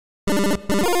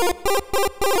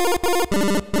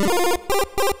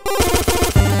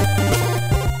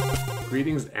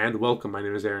Greetings and welcome. My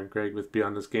name is Aaron Gregg with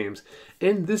Beyond This Games.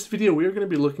 In this video, we are going to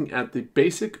be looking at the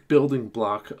basic building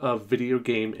block of video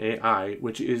game AI,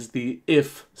 which is the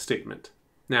if statement.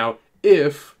 Now,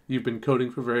 if you've been coding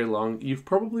for very long, you've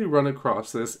probably run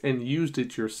across this and used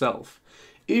it yourself.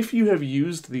 If you have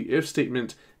used the if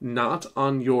statement not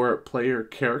on your player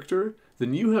character,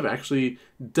 then you have actually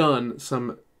done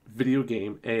some video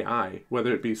game AI.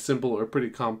 Whether it be simple or pretty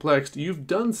complex, you've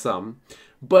done some.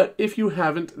 But if you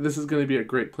haven't, this is going to be a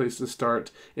great place to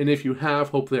start. And if you have,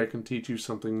 hopefully I can teach you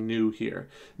something new here.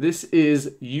 This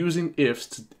is using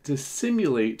ifs to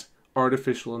simulate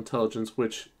artificial intelligence,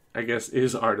 which I guess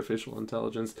is artificial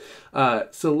intelligence.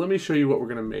 So let me show you what we're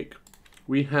going to make.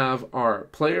 We have our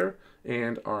player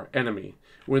and our enemy.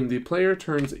 When the player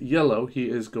turns yellow, he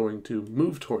is going to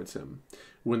move towards him.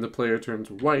 When the player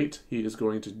turns white, he is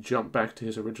going to jump back to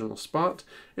his original spot.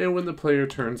 And when the player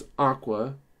turns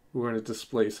aqua, we're going to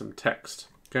display some text.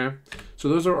 Okay, so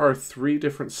those are our three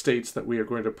different states that we are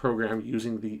going to program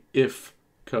using the if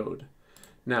code.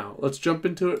 Now, let's jump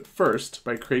into it first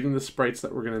by creating the sprites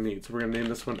that we're going to need. So we're going to name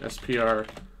this one SPR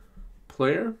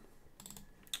player.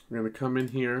 We're going to come in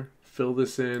here, fill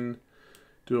this in,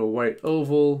 do a white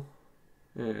oval,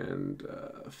 and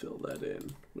fill that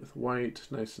in with white,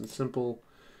 nice and simple.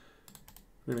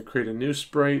 We're going to create a new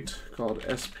sprite called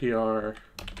SPR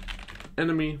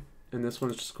enemy. And this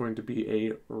one's just going to be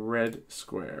a red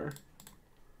square.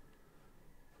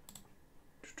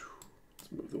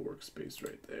 Let's move the workspace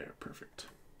right there. Perfect.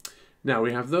 Now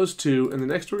we have those two, and the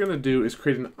next we're going to do is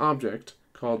create an object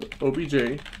called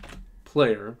obj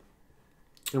player.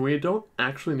 And we don't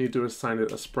actually need to assign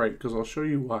it a sprite, because I'll show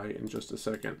you why in just a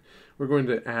second. We're going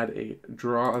to add a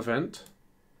draw event.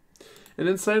 And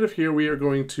inside of here, we are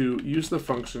going to use the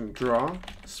function draw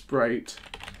sprite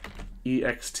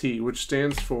ext, which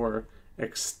stands for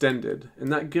extended,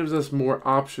 and that gives us more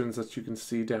options that you can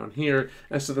see down here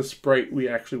as to the sprite we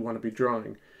actually want to be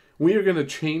drawing. We are going to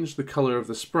change the color of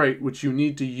the sprite, which you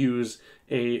need to use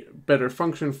a better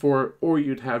function for, or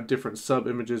you'd have different sub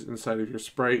images inside of your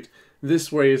sprite.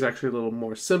 This way is actually a little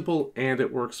more simple, and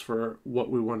it works for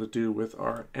what we want to do with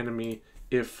our enemy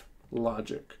if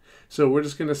logic. So we're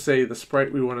just going to say the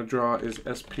sprite we want to draw is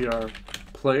SPR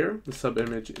player. The sub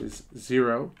image is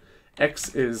 0.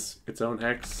 X is its own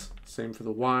X, same for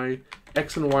the Y.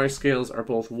 X and Y scales are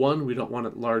both 1. We don't want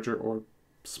it larger or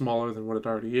smaller than what it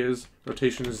already is.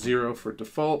 Rotation is 0 for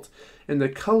default. And the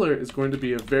color is going to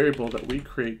be a variable that we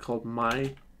create called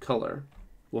myColor.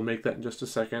 We'll make that in just a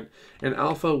second. And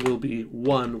alpha will be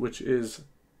 1, which is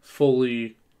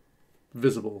fully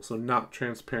visible, so not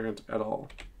transparent at all.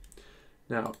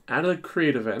 Now, add a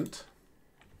create event.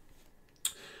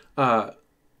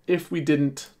 If we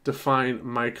didn't define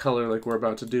myColor like we're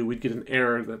about to do, we'd get an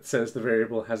error that says the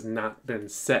variable has not been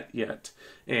set yet.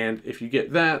 And if you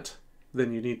get that,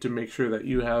 then you need to make sure that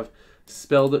you have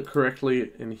spelled it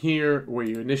correctly in here where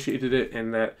you initiated it,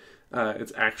 and that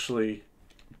it's actually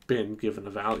been given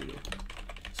a value.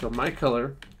 So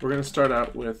myColor, we're going to start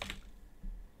out with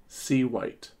C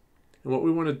white. And what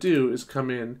we want to do is come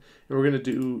in and we're going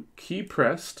to do key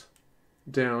pressed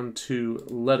down to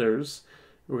letters.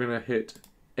 We're going to hit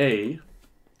A,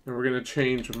 and we're going to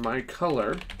change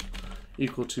myColor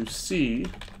equal to C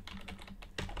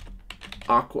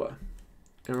aqua.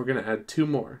 And we're going to add 2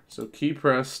 more. So key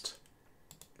pressed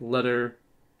letter,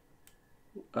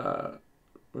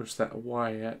 where's that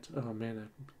Y at? Oh man,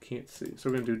 I can't see. So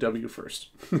we're going to do W first.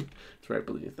 It's right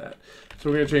beneath that. So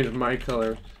we're going to change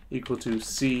myColor equal to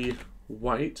C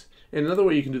white. And another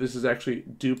way you can do this is actually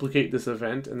duplicate this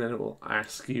event, and then it will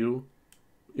ask you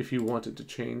if you want it to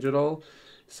change at all.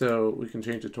 So we can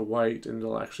change it to white, and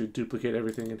it'll actually duplicate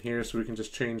everything in here. So we can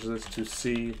just change this to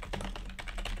C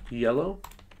yellow.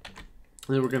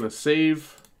 And then we're going to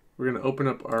save. We're going to open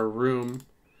up our room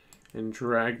and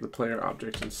drag the player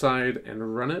object inside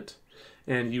and run it.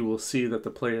 And you will see that the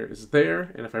player is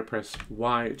there. And if I press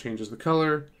Y, it changes the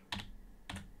color.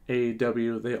 A,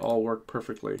 W, they all work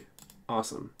perfectly.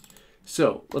 Awesome.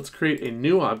 So let's create a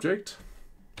new object.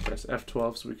 Press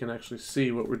F12 so we can actually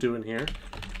see what we're doing here.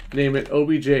 Name it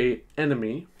obj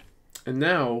enemy. And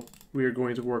now we are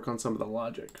going to work on some of the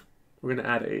logic. We're going to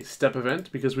add a step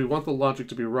event because we want the logic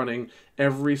to be running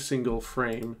every single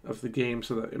frame of the game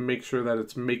so that it makes sure that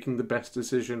it's making the best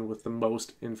decision with the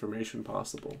most information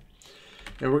possible.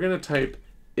 And we're going to type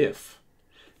if.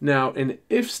 Now, an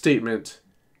if statement,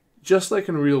 just like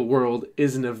in real world,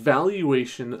 is an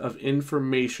evaluation of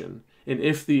information. And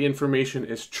if the information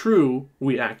is true,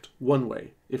 we act one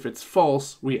way. If it's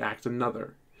false, we act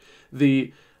another.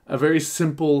 The A very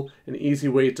simple and easy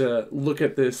way to look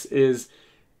at this is,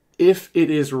 if it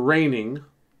is raining,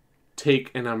 take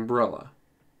an umbrella.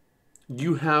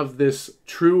 You have this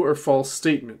true or false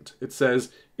statement. It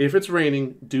says, if it's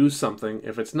raining, do something.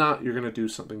 If it's not, you're going to do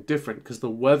something different. Because the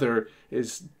weather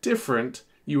is different,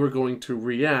 you are going to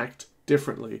react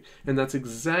differently. And that's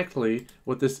exactly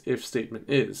what this if statement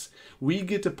is. We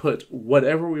get to put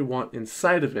whatever we want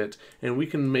inside of it, and we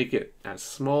can make it as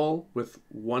small with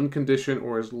one condition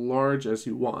or as large as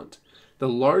you want. The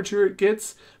larger it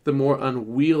gets, the more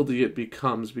unwieldy it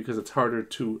becomes, because it's harder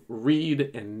to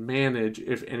read and manage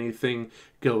if anything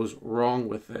goes wrong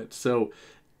with it. So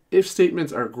if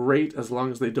statements are great as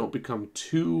long as they don't become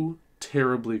too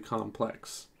terribly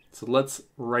complex. So let's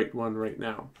write one right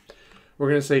now. We're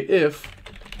going to say if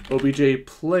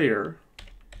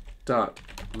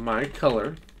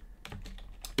objPlayer.myColor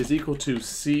is equal to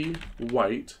C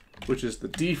white, which is the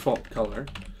default color.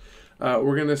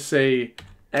 We're going to say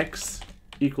X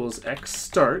equals X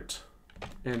start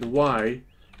and Y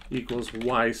equals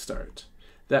Y start.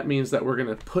 That means that we're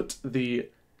going to put the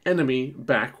enemy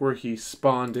back where he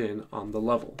spawned in on the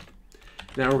level.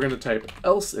 Now we're going to type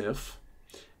else if,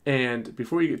 and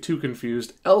before you get too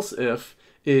confused, else if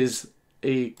is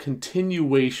a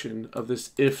continuation of this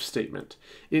if statement.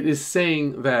 It is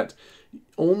saying that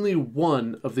only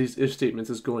one of these if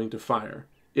statements is going to fire.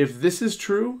 If this is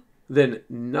true, then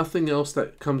nothing else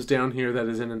that comes down here that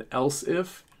is in an else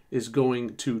if is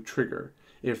going to trigger.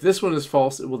 If this one is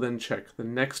false, it will then check the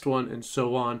next one, and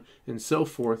so on and so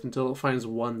forth until it finds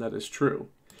one that is true.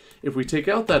 If we take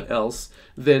out that else,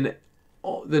 then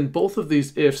both of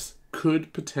these ifs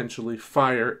could potentially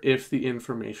fire if the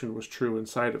information was true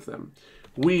inside of them.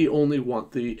 We only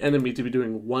want the enemy to be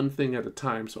doing one thing at a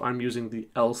time, so I'm using the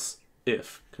else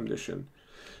if condition.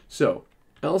 So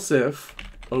else if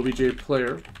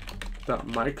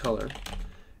objPlayer.myColor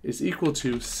is equal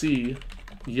to C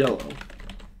yellow.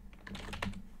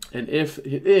 And if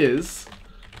it is,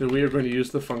 then we are going to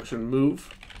use the function move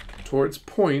towards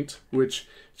point, which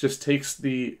just takes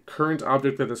the current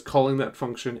object that is calling that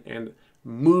function and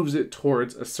moves it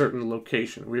towards a certain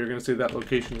location. We are going to say that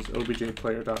location is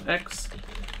objPlayer.x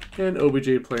and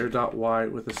objPlayer.y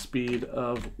with a speed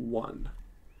of 1.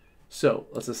 So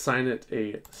let's assign it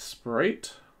a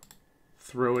sprite,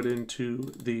 throw it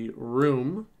into the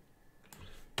room,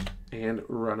 and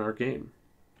run our game.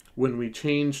 When we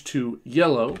change to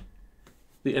yellow,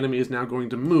 the enemy is now going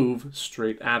to move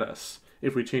straight at us.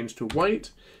 If we change to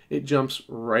white, it jumps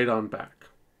right on back.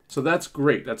 So that's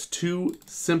great. That's two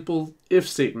simple if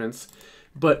statements,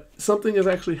 but something is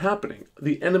actually happening.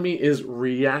 The enemy is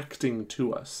reacting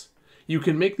to us. You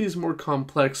can make these more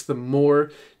complex the more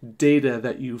data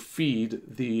that you feed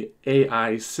the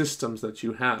AI systems that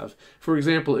you have. For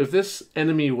example, if this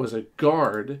enemy was a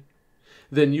guard,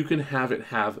 then you can have it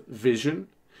have vision.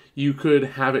 You could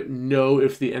have it know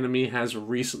if the enemy has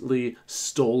recently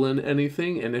stolen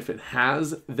anything, and if it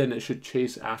has, then it should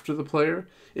chase after the player.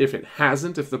 If it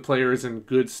hasn't, if the player is in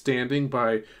good standing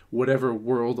by whatever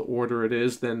world order it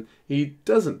is, then he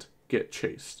doesn't get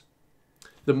chased.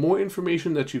 The more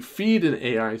information that you feed an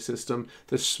AI system,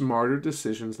 the smarter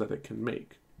decisions that it can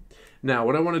make. Now,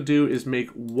 what I want to do is make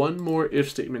one more if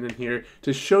statement in here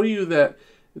to show you that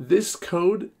this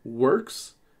code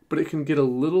works, but it can get a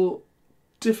little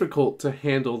difficult to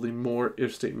handle the more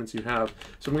if statements you have.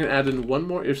 So I'm going to add in one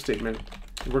more if statement.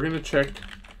 We're going to check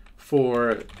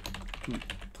for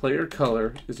player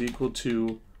color is equal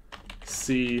to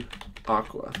C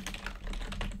aqua.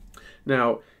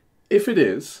 Now, if it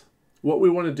is, what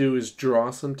we want to do is draw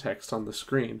some text on the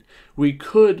screen. We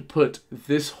could put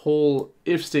this whole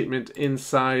if statement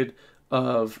inside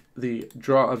of the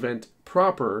draw event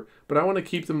proper, but I want to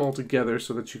keep them all together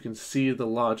so that you can see the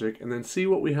logic and then see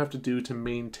what we have to do to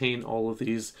maintain all of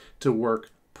these to work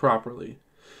properly.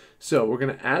 So we're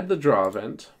going to add the draw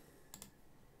event.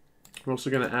 We're also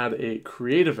going to add a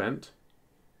create event.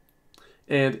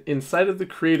 And inside of the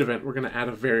create event, we're going to add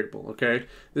a variable, okay?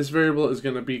 This variable is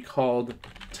going to be called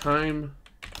time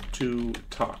to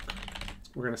talk.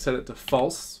 We're going to set it to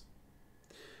false.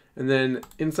 And then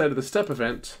inside of the step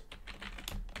event,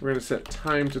 we're going to set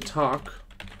time to talk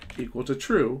equal to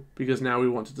true, because now we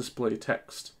want to display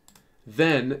text.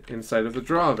 Then inside of the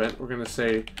draw event, we're going to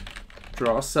say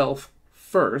draw self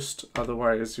first,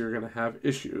 otherwise you're going to have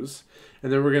issues.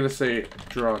 And then we're going to say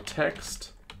draw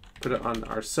text, put it on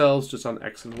ourselves, just on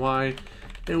X and Y,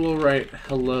 and we'll write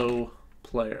hello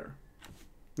player.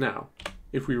 Now,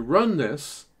 if we run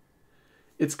this,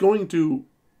 it's going to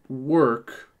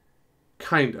work,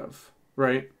 kind of,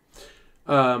 right?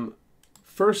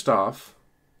 First off,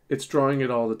 it's drawing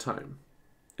it all the time.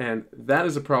 And that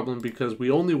is a problem because we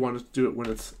only want to do it when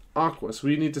it's aqua. So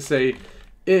we need to say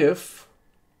if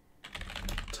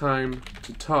time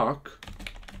to talk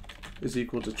is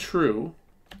equal to true,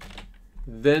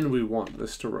 then we want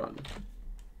this to run.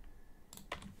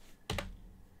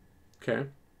 Okay.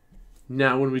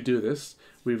 Now when we do this,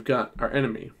 we've got our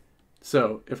enemy.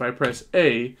 So if I press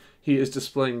A, he is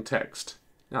displaying text.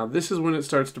 Now this is when it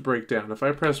starts to break down. If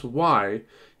I press Y,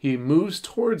 he moves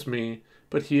towards me,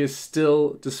 but he is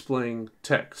still displaying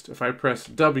text. If I press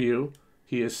W,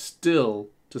 he is still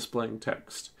displaying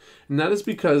text. And that is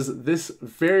because this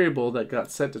variable that got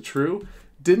set to true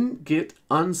didn't get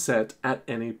unset at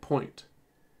any point.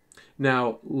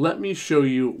 Now, let me show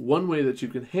you one way that you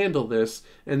can handle this,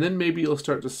 and then maybe you'll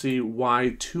start to see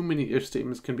why too many if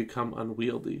statements can become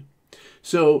unwieldy.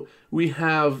 So we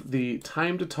have the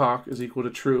time to talk is equal to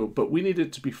true, but we need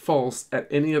it to be false at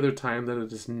any other time that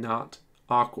it is not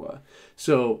aqua.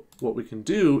 So what we can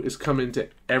do is come into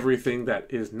everything that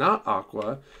is not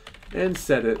aqua and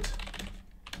set it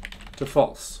to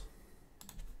false.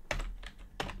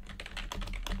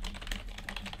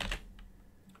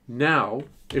 Now,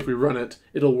 if we run it,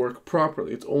 it'll work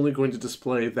properly. It's only going to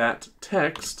display that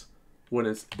text when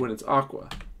it's aqua.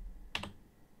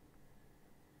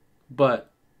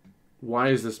 But why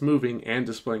is this moving and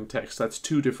displaying text? That's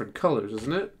two different colors,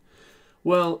 isn't it?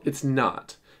 Well, it's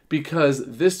not, because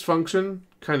this function,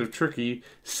 kind of tricky,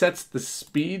 sets the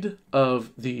speed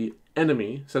of the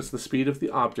enemy, sets the speed of the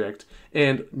object,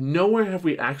 and nowhere have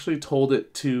we actually told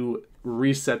it to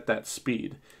reset that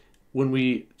speed. When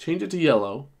we change it to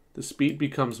yellow, the speed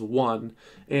becomes 1,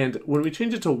 and when we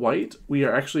change it to white, we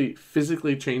are actually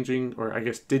physically changing, or I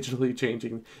guess digitally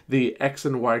changing, the X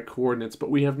and Y coordinates, but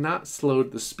we have not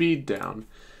slowed the speed down.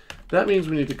 That means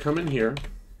we need to come in here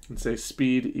and say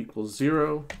speed equals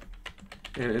 0,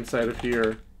 and inside of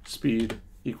here, speed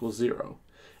equals 0.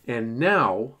 And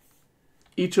now,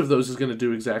 each of those is going to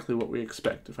do exactly what we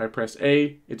expect. If I press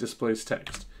A, it displays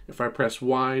text. If I press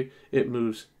Y, it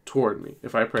moves toward me.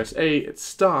 If I press A, it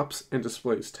stops and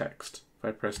displays text. If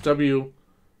I press W,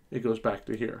 it goes back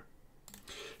to here.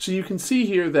 So you can see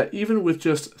here that even with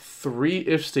just 3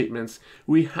 if statements,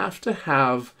 we have to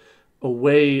have a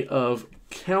way of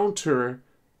countering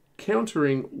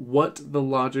what the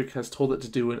logic has told it to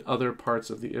do in other parts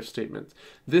of the if statement.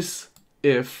 This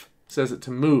if says it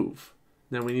to move.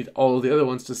 Now we need all of the other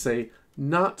ones to say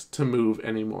not to move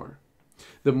anymore.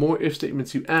 The more if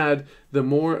statements you add, the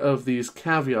more of these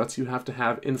caveats you have to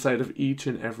have inside of each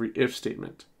and every if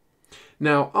statement.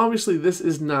 Now, obviously, this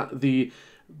is not the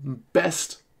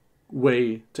best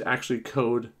way to actually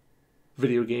code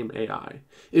video game AI.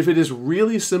 If it is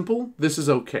really simple, this is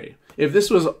okay. If this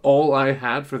was all I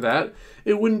had for that,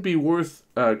 it wouldn't be worth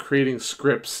creating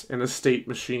scripts and a state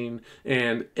machine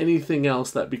and anything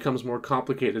else that becomes more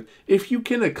complicated. If you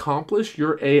can accomplish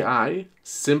your AI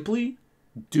simply,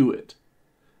 do it.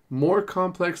 More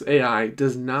complex AI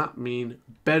does not mean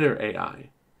better AI.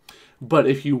 But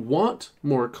if you want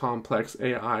more complex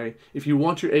AI, if you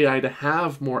want your AI to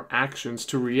have more actions,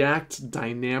 to react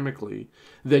dynamically,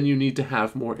 then you need to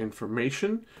have more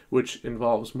information, which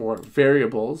involves more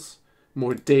variables,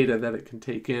 more data that it can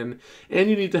take in, and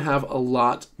you need to have a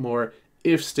lot more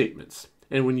if statements.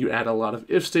 And when you add a lot of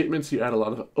if statements, you add a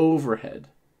lot of overhead,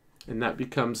 and that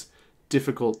becomes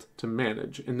difficult to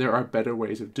manage, and there are better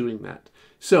ways of doing that.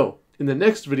 So, in the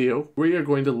next video, we are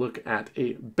going to look at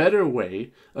a better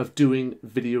way of doing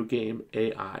video game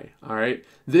AI, all right?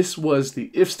 This was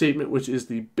the if statement, which is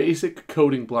the basic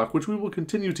coding block, which we will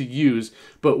continue to use,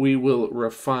 but we will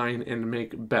refine and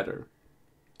make better.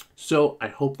 So I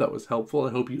hope that was helpful.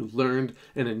 I hope you learned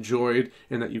and enjoyed,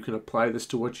 and that you can apply this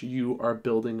to what you are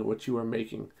building and what you are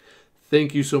making.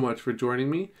 Thank you so much for joining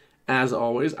me. As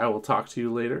always, I will talk to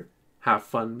you later. Have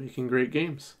fun making great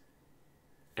games.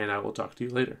 And I will talk to you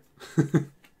later.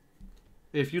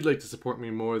 If you'd like to support me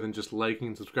more than just liking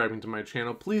and subscribing to my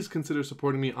channel, please consider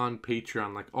supporting me on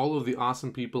Patreon, like all of the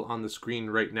awesome people on the screen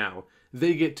right now.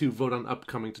 They get to vote on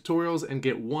upcoming tutorials and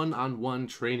get one-on-one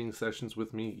training sessions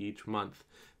with me each month.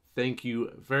 Thank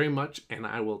you very much, and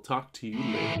I will talk to you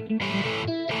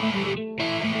later.